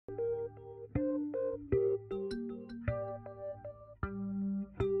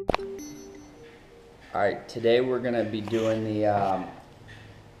Alright, today we're going to be doing the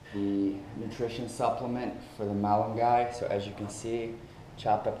nutrition supplement for the Malunggay. So as you can see,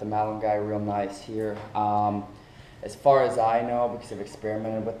 chopped up the Malunggay real nice here. As far as I know, because I've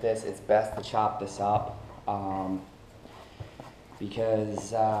experimented with this, it's best to chop this up because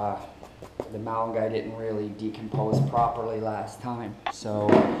the Malunggay didn't really decompose properly last time. So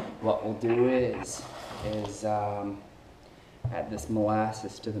what we'll do is add this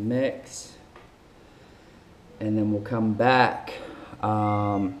molasses to the mix. And then we'll come back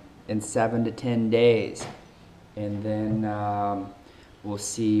in 7 to 10 days, and then we'll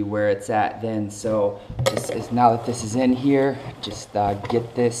see where it's at then. So now that this is in here, just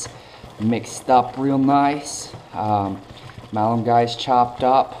get this mixed up real nice. Malunggay's chopped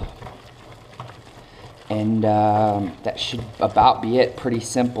up, and that should about be it. Pretty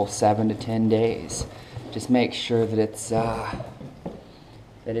simple, 7 to 10 days. Just make sure that it's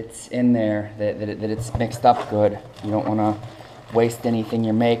in there, that it's mixed up good. You don't want to waste anything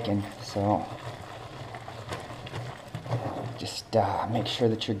you're making, so just make sure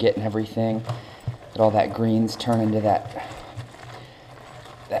that you're getting everything, that all that green's turn into that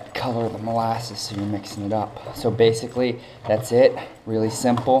color of the molasses, so you're mixing it up. So basically that's it, really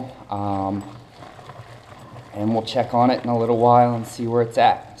simple, and we'll check on it in a little while and see where it's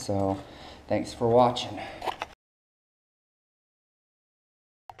at. So thanks for watching.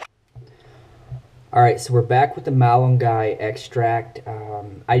 Alright, so we're back with the Malunggay extract.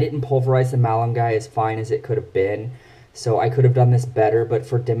 I didn't pulverize the Malunggay as fine as it could have been, so I could have done this better, but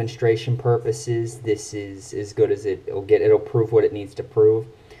for demonstration purposes, this is as good as it'll get. It'll prove what it needs to prove.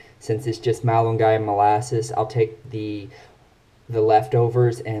 Since it's just Malunggay and molasses, I'll take the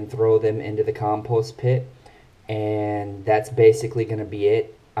leftovers and throw them into the compost pit, and that's basically going to be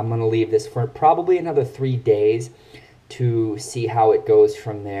it. I'm going to leave this for probably another 3 days to see how it goes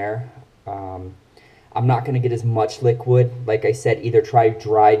from there. I'm not going to get as much liquid. Like I said, either try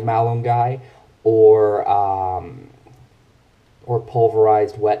dried Malunggay or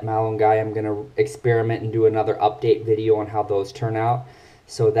pulverized wet Malunggay. I'm going to experiment and do another update video on how those turn out.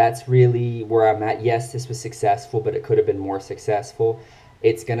 So that's really where I'm at. Yes, this was successful, but it could have been more successful.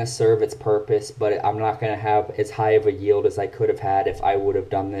 It's going to serve its purpose, but I'm not going to have as high of a yield as I could have had if I would have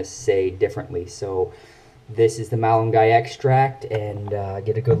done this, say, differently. So this is the Malunggay extract, and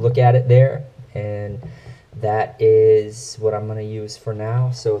get a good look at it there. And that is what I'm going to use for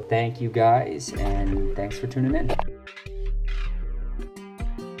now. So thank you guys, and thanks for tuning in.